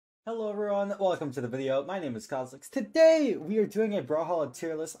Hello everyone, welcome to the video. My name is Cosolix. Today we are doing a Brawlhalla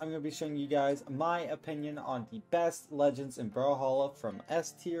tier list. I'm going to be showing you guys my opinion on the best legends in Brawlhalla from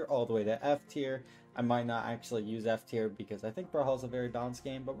S tier all the way to F tier. I might not actually use F tier because I think Brawlhalla is a very balanced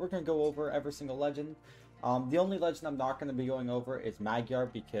game, but we're going to go over every single legend. The only legend I'm not going to be going over is Magyar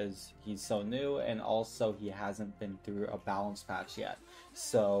because he's so new and also he hasn't been through a balance patch yet.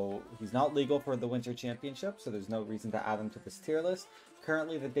 So he's not legal for the Winter Championship, so there's no reason to add him to this tier list.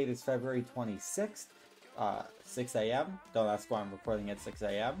 Currently, the date is February 26th, 6 a.m. Don't ask why I'm recording at 6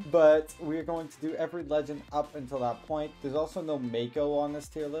 a.m. But we're going to do every legend up until that point. There's also no Mako on this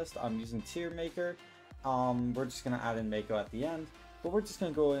tier list. I'm using Tier Maker. We're just going to add in Mako at the end. But we're just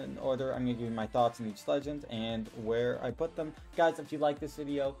going to go in order. I'm going to give you my thoughts on each legend and where I put them. Guys, if you like this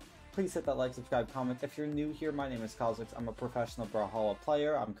video, please hit that like, subscribe, comment. If you're new here, my name is Cosolix. I'm a professional Brawlhalla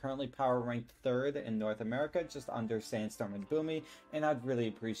player. I'm currently power ranked 3rd in North America, just under Sandstorm and Boomy. And I'd really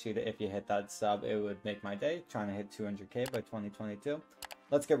appreciate it if you hit that sub. It would make my day, trying to hit 200k by 2022.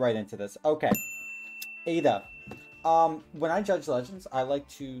 Let's get right into this. Okay, Ada. When I judge legends, I like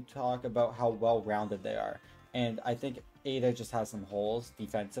to talk about how well-rounded they are. And I think Ada just has some holes,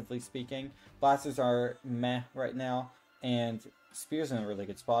 defensively speaking. Blasters are meh right now, and Spear's in a really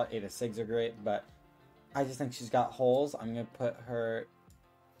good spot. Ada Sigs are great, but I just think she's got holes. I'm gonna put her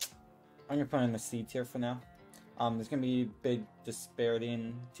in the C tier for now. There's gonna be big disparity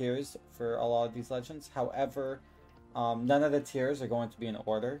in tiers for a lot of these legends. However, none of the tiers are going to be in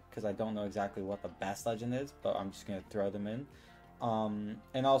order because I don't know exactly what the best legend is, but I'm just gonna throw them in.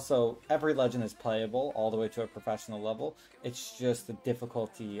 And also, every legend is playable all the way to a professional level. It's just the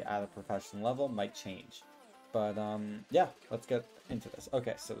difficulty at a professional level might change. But, yeah, let's get into this.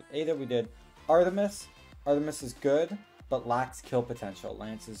 Okay, so Ada we did. Artemis. Artemis is good, but lacks kill potential.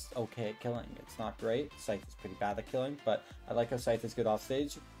 Lance is okay at killing. It's not great. Scythe is pretty bad at killing, but I like how Scythe is good off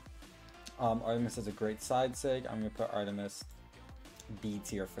stage. Artemis is a great side sig. I'm going to put Artemis B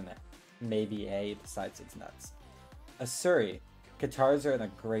tier for now. Maybe A, the side sig's nuts. Asuri. Katars are in a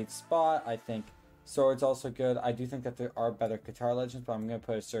great spot. I think Sword's also good. I do think that there are better Katar legends, but I'm going to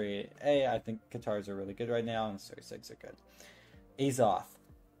put Asuri A. I think Katars are really good right now, and Asuri 6 are good. Azoth.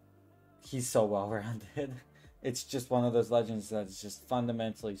 He's so well-rounded. It's just one of those legends that's just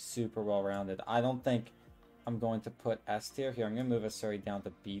fundamentally super well-rounded. I don't think I'm going to put S tier here. I'm going to move Asuri down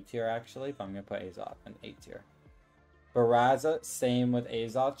to B tier, actually, but I'm going to put Azoth in A tier. Baraza, same with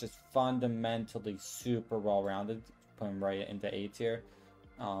Azoth, just fundamentally super well-rounded. Put him right into A tier.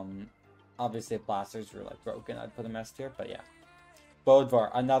 Obviously, if blasters were like broken, I'd put him S tier, but yeah.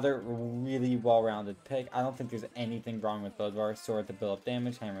 Bodvar, another really well-rounded pick. I don't think there's anything wrong with Bodvar. Sword to build up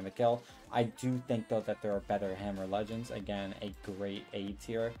damage, hammer to kill. I do think though that there are better hammer legends. Again, a great A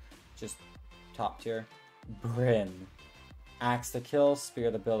tier, just top tier. Brynn, axe to kill, spear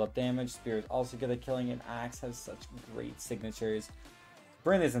to build up damage. Spear is also good at killing, and axe has such great signatures.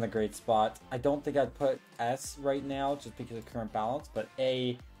 Brynn is in a great spot. I don't think I'd put S right now just because of current balance, but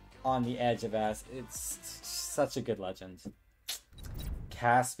A on the edge of S. It's such a good legend.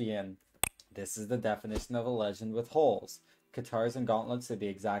 Caspian. This is the definition of a legend with holes. Katars and gauntlets are the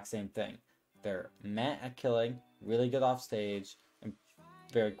exact same thing. They're meh at killing, really good off stage, and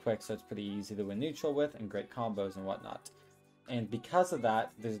very quick, so it's pretty easy to win neutral with, and great combos and whatnot. And because of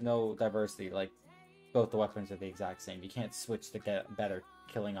that, there's no diversity. Like, both the weapons are the exact same. You can't switch to get better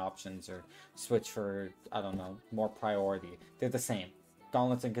killing options or switch for, I don't know, more priority. They're the same.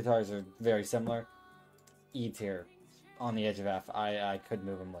 Gauntlets and Katars are very similar. E tier. On the edge of F. I could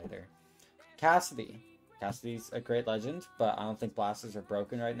move them later. Cassidy. Cassidy's a great legend, but I don't think blasters are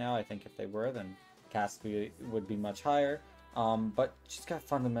broken right now. I think if they were, then Cassidy would be much higher. But she's got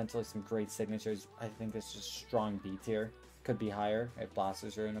fundamentally some great signatures. I think it's just strong B tier. Could be higher if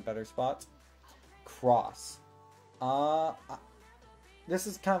blasters are in a better spot. Cross. This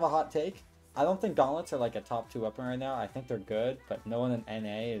is kind of a hot take. I don't think gauntlets are like a top 2 weapon right now. I think they're good, but no one in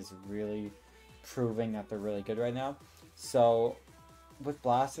NA is really proving that they're really good right now. So with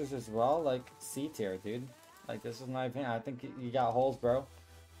blasters as well, like C tier, dude. Like, this is my opinion. I think you got holes, bro.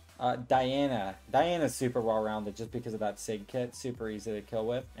 Diana. Diana's super well-rounded just because of that Sig kit. Super easy to kill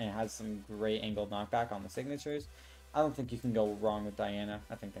with, and it has some great angled knockback on the signatures. I don't think you can go wrong with Diana.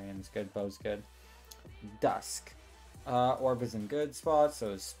 I think Diana's good. Bo's good. Dusk. Orb is in good spots, so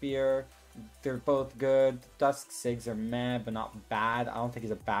is Spear. They're both good. Dusk Sigs are meh, but not bad. I don't think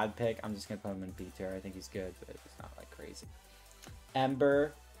he's a bad pick. I'm just going to put him in B tier. I think he's good, but it's not like crazy.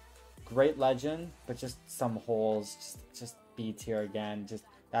 Ember. Great legend, but just some holes. Just B tier again. Just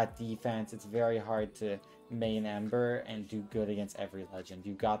that defense. It's very hard to main Ember and do good against every legend.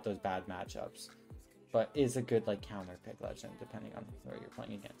 You got those bad matchups. but is a good like counter pick legend depending on where you're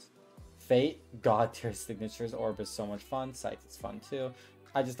playing against. Fate, god tier signatures. Orb is so much fun. Scythe is fun too.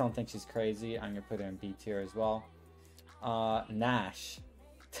 I just don't think she's crazy. I'm gonna put her in B tier as well. Nash.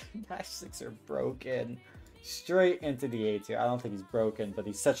 Nash 6 are broken. Straight into the A tier. I don't think he's broken, but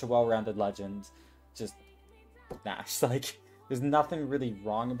he's such a well-rounded legend. Just Nash. Like, there's nothing really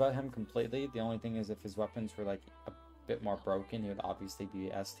wrong about him completely. The only thing is if his weapons were like a bit more broken, he would obviously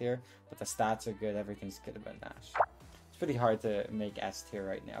be S tier. But the stats are good. Everything's good about Nash. It's pretty hard to make S tier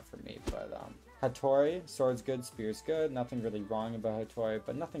right now for me, but Hattori, sword's good, spear's good. Nothing really wrong about Hattori,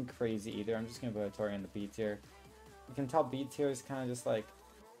 but nothing crazy either. I'm just gonna put Hattori in the B tier. You can tell B tier is kind of just like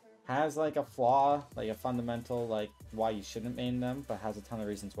has like a flaw, like a fundamental like why you shouldn't main them, but has a ton of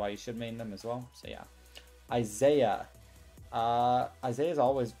reasons why you should main them as well. So yeah. Isaiah. Isaiah's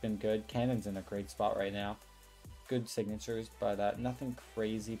always been good. Cannon's in a great spot right now. Good signatures, but nothing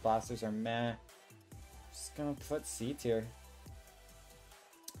crazy. Blasters are meh. Just gonna put C tier.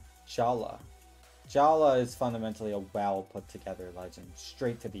 Jala. Jala is fundamentally a well put together legend.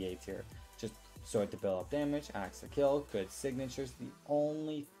 Straight to the A tier. Just sword to build up damage, axe to kill, good signatures. The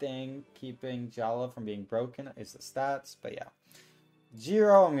only thing keeping Jala from being broken is the stats, but yeah.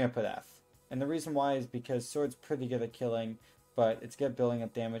 Jiro, I'm gonna put F. And the reason why is because sword's pretty good at killing, but it's good at building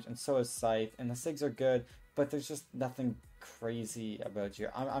up damage, and so is Scythe. And the Sigs are good, but there's just nothing crazy about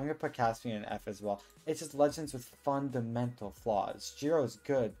Jiro. I'm gonna put Caspian in F as well. It's just legends with fundamental flaws. Jiro's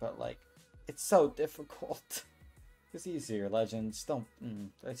good, but like, it's so difficult. It's easier legends. Don't,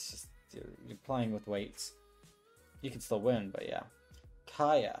 it's just, you're playing with weights. You can still win, but yeah.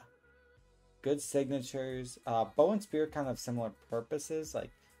 Kaya. Good signatures. Bow and Spear kind of similar purposes. Like,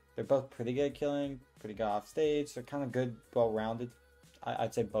 they're both pretty good at killing, pretty good off stage. They're kind of good, well-rounded.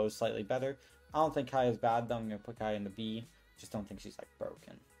 I'd say Bow's slightly better. I don't think Kaya's bad, though. I'm going to put Kaya in the B. Just don't think she's, like,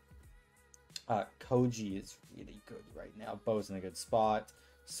 broken. Koji is really good right now. Bow's in a good spot.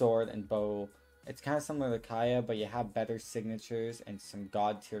 Sword and Bow. It's kind of similar to Kaya, but you have better signatures and some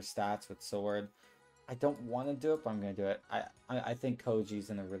god tier stats with Sword. I don't want to do it, but I'm going to do it. I think Koji's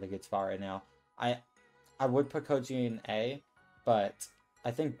in a really good spot right now. I would put Koji in A, but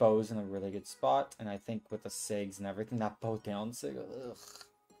I think Bow's in a really good spot, and I think with the Sigs and everything, that Bow down Sig,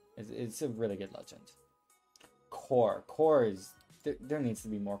 it's a really good legend. Core. Core is... There needs to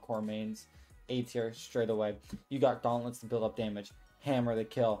be more Core mains. A tier, straight away. You got Gauntlets to build up damage. Hammer to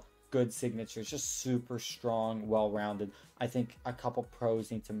kill. Good signatures. Just super strong, well-rounded. I think a couple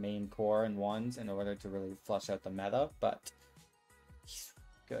pros need to main Core and ones in order to really flush out the meta, but he's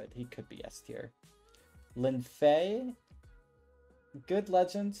good. He could be S tier. Lin Fei... Good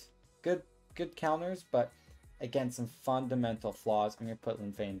legend, good counters, but again, some fundamental flaws. I'm gonna put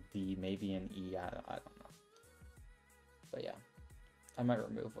Lin Fei in D, maybe in E. I don't know, but yeah, I might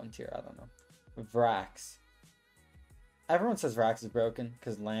remove one tier. I don't know. Vrax. Everyone says Vrax is broken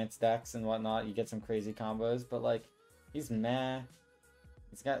because Lance decks and whatnot. You get some crazy combos, but like he's meh.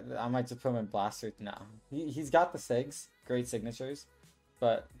 He's got. I might just put him in Blaster. No, he's got the Sigs, great signatures,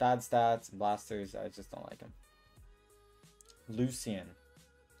 but bad stats and Blasters. I just don't like him. Lucian.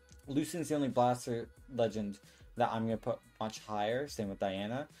 Lucian's the only Blaster legend that I'm going to put much higher, same with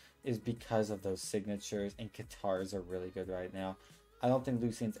Diana, is because of those signatures, and Katars are really good right now. I don't think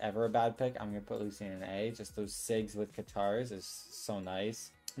Lucian's ever a bad pick. I'm going to put Lucian in A. Just those Sigs with Katars is so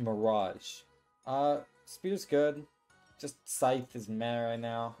nice. Mirage. Spear's good. Just Scythe is meh right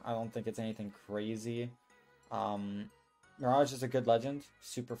now. I don't think it's anything crazy. Mirage is a good legend.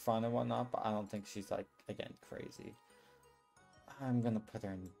 Super fun and whatnot, but I don't think she's, like, again, crazy. I'm gonna put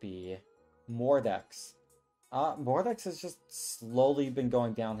her in B. Mordex. Mordex has just slowly been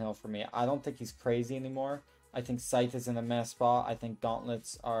going downhill for me. I don't think he's crazy anymore. I think Scythe is in a mess spot. I think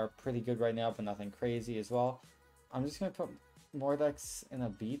Gauntlets are pretty good right now, but nothing crazy as well. I'm just gonna put Mordex in a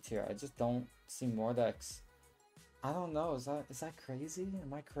B tier. I just don't see Mordex. I don't know. Is that crazy?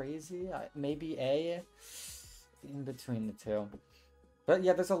 Am I crazy? Maybe A. In between the two. But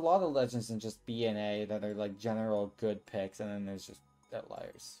yeah, there's a lot of legends in just B and A that are like general good picks, and then there's just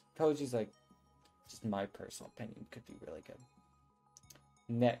outliers. Koji's like, just my personal opinion, could be really good.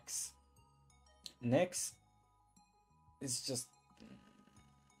 Nyx. Nyx is just,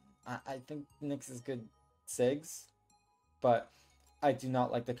 I think Nyx is good Sigs, but I do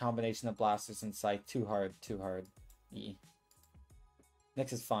not like the combination of Blasters and Scythe. Too hard. E.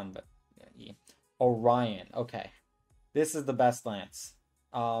 Nyx is fun, but yeah, E. Orion. Okay. This is the best Lance.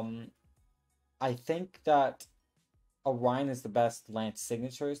 I think that Orion is the best Lance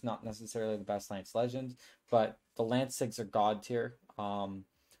signatures, not necessarily the best Lance legend, but the Lance Sigs are god tier.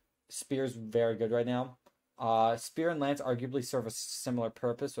 Spear's very good right now. Spear and Lance arguably serve a similar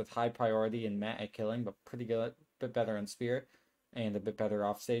purpose with high priority and mat at killing, but pretty good, bit better on Spear, and a bit better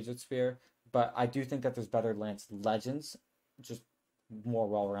off stage with Spear. But I do think that there's better Lance Legends, just more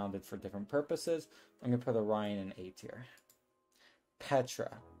well-rounded for different purposes. I'm going to put Orion in A tier.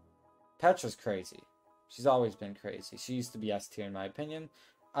 Petra. Petra's crazy. She's always been crazy. She used to be S tier in my opinion.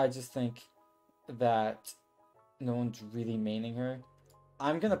 I just think that no one's really maining her.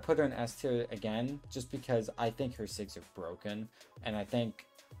 I'm going to put her in S tier again, just because I think her SIGs are broken. And I think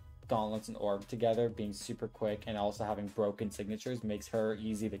Gauntlets and Orb together being super quick and also having broken signatures makes her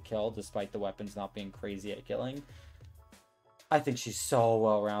easy to kill despite the weapons not being crazy at killing. I think she's so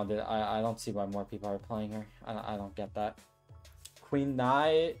well-rounded. I don't see why more people are playing her. I don't get that. Queen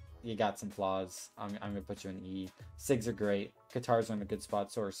Knight, you got some flaws. I'm going to put you in E. SIGs are great. Guitars are in a good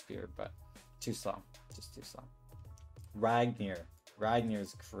spot, so are Spear, but too slow. Just too slow. Ragnar. Ragnar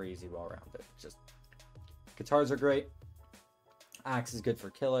is crazy well-rounded. Just guitars are great. Axe is good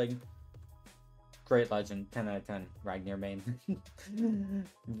for killing. Great legend. 10 out of 10. Ragnar main.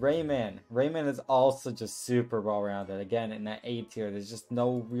 Rayman. Rayman is also just super well-rounded. Again, in that A tier, there's just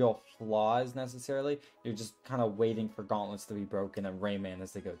no real flaws necessarily. You're just kind of waiting for Gauntlets to be broken, and Rayman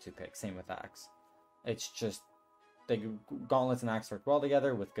is the go-to pick. Same with Axe. It's just Gauntlets and Axe work well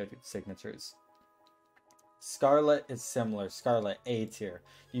together with good signatures. Scarlet is similar. Scarlet, A tier.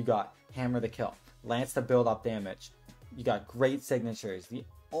 You got Hammer to kill. Lance to build up damage. You got great signatures. The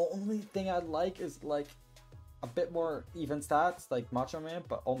only thing I like is like a bit more even stats, like Macho Man,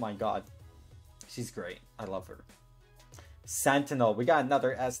 but oh my god. She's great. I love her. Sentinel. We got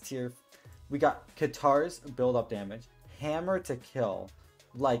another S tier. We got Guitars, build up damage. Hammer to kill.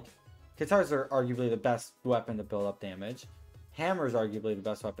 Like, Guitars are arguably the best weapon to build up damage. Hammer is arguably the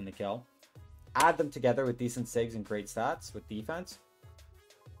best weapon to kill. Add them together with decent SIGs and great stats with defense.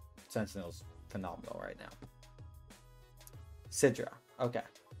 Sentinel's phenomenal right now. Sidra. Okay.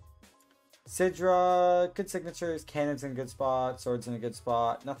 Sidra, good signatures. Cannon's in a good spot. Sword's in a good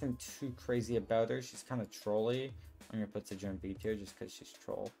spot. Nothing too crazy about her. She's kind of trolly. I'm going to put Sidra in B tier just because she's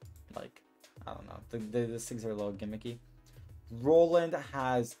troll. Like, I don't know. The SIGs are a little gimmicky. Roland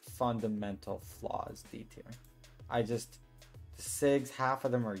has fundamental flaws. D tier. The SIGs, half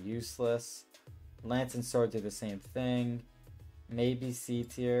of them are useless. Lance and Sword do the same thing. Maybe C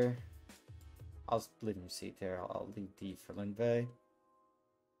tier. I'll leave him C tier. I'll leave D for Linvey.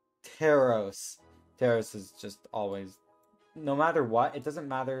 Teros. Teros is just always, no matter what, it doesn't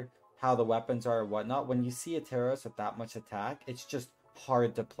matter how the weapons are or whatnot. When you see a Teros with that much attack, it's just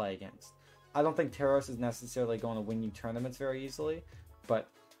hard to play against. I don't think Teros is necessarily going to win you tournaments very easily, but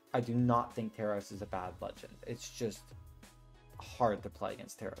I do not think Teros is a bad legend. It's just hard to play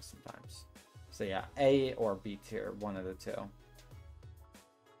against Teros sometimes. So yeah, A or B tier, one of the two.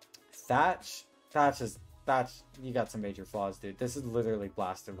 Thatch, you got some major flaws, dude. This is literally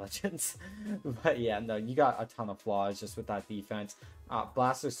Blaster Legends. But yeah, no, you got a ton of flaws just with that defense.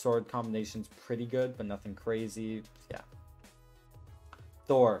 Blaster Sword combination's pretty good, but nothing crazy. Yeah.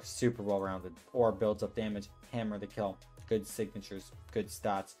 Thor, super well-rounded. Or builds up damage. Hammer to kill. Good signatures, good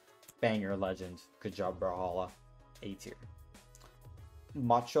stats. Banger legend. Good job, Brawlhalla. A tier.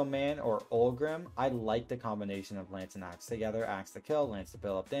 Macho Man or Olgrim, I like the combination of Lance and Axe together. Axe to kill, Lance to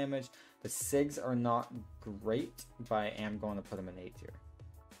build up damage. The SIGs are not great, but I am going to put them in A tier.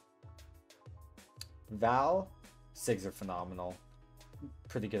 Val, SIGs are phenomenal.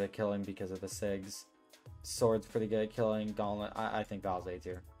 Pretty good at killing because of the SIGs. Sword's pretty good at killing. Gauntlet, I think Val's A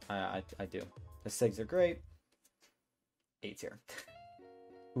tier. I do. The SIGs are great. A tier.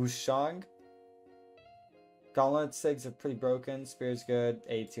 Wushang. Gauntlet SIGs are pretty broken. Spear's good.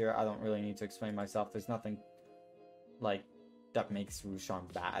 A tier. I don't really need to explain myself. There's nothing like that makes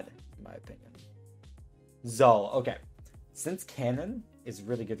Wushang bad, in my opinion. Zol. Okay. Since Cannon is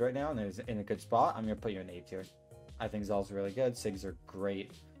really good right now and is in a good spot, I'm going to put you in A tier. I think Zol's really good. SIGs are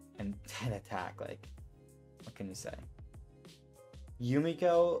great. And 10 attack. Like, what can you say?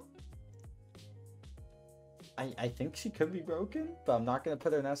 Yumiko, I think she could be broken, but I'm not going to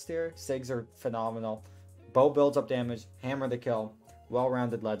put her in S tier. SIGs are phenomenal. Bow builds up damage. Hammer to kill.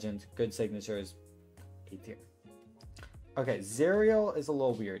 Well-rounded legend. Good signatures. A tier. Okay, Zerial is a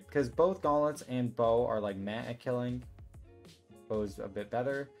little weird because both Gauntlets and Bow are like meh at killing. Bow's a bit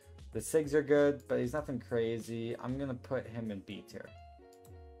better. The SIGs are good, but he's nothing crazy. I'm going to put him in B tier.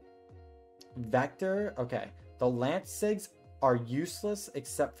 Vector, okay. The Lance SIGs are useless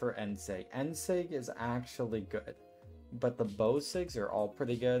except for N-Sig. N-Sig is actually good, but the Bow SIGs are all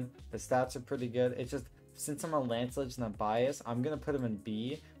pretty good. The stats are pretty good. It's just, since I'm a Lance Legend and bias, I'm going to put him in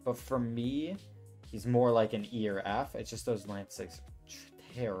B, but for me, he's more like an E or F. It's just those Lance SIGs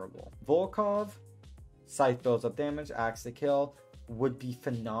are terrible. Volkov, Scythe builds up damage, axe to kill. Would be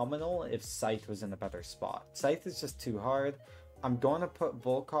phenomenal if Scythe was in a better spot. Scythe is just too hard. I'm going to put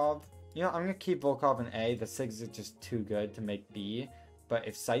Volkov. You know, I'm going to keep Volkov in A. The Sigs are just too good to make B. But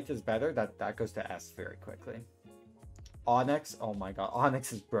if Scythe is better, that goes to S very quickly. Onyx, oh my god,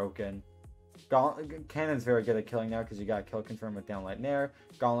 Onyx is broken. Cannon's very good at killing now because you got kill confirm with Downlight and Air.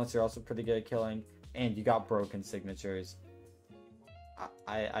 Gauntlets are also pretty good at killing. And you got broken signatures.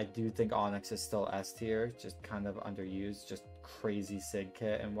 I do think Onyx is still S tier, just kind of underused, just crazy Sig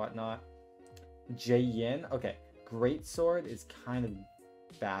kit and whatnot. Yin, okay, Greatsword is kind of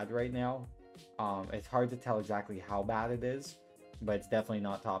bad right now. It's hard to tell exactly how bad it is, but it's definitely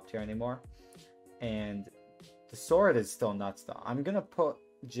not top tier anymore. And the sword is still nuts though. I'm gonna put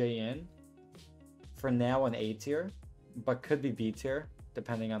Yin for now in A tier, but could be B tier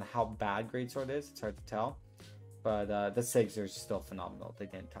depending on how bad Greatsword is. It's hard to tell. But the Sigs are still phenomenal. They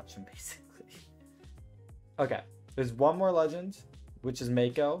didn't touch them, basically. Okay, there's one more legend, which is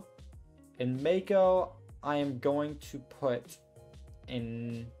Mako. In Mako, I am going to put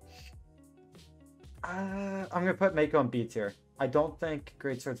in... I'm going to put Mako in B tier. I don't think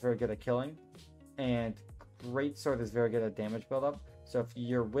Greatsword's very good at killing. And Greatsword is very good at damage buildup. So if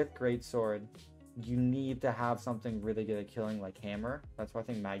you're with Greatsword, you need to have something really good at killing like Hammer. That's why I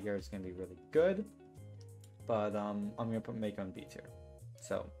think Magyar is going to be really good. But I'm going to put Mako in B tier.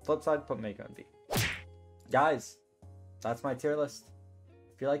 So, Flipside, put Mako in B. Guys, that's my tier list.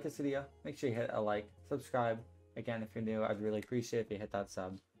 If you like this video, make sure you hit a like, subscribe. Again, if you're new, I'd really appreciate if you hit that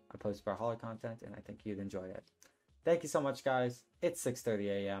sub. I post Brawlhalla content, and I think you'd enjoy it. Thank you so much, guys. It's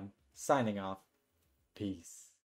 6:30 a.m. Signing off. Peace.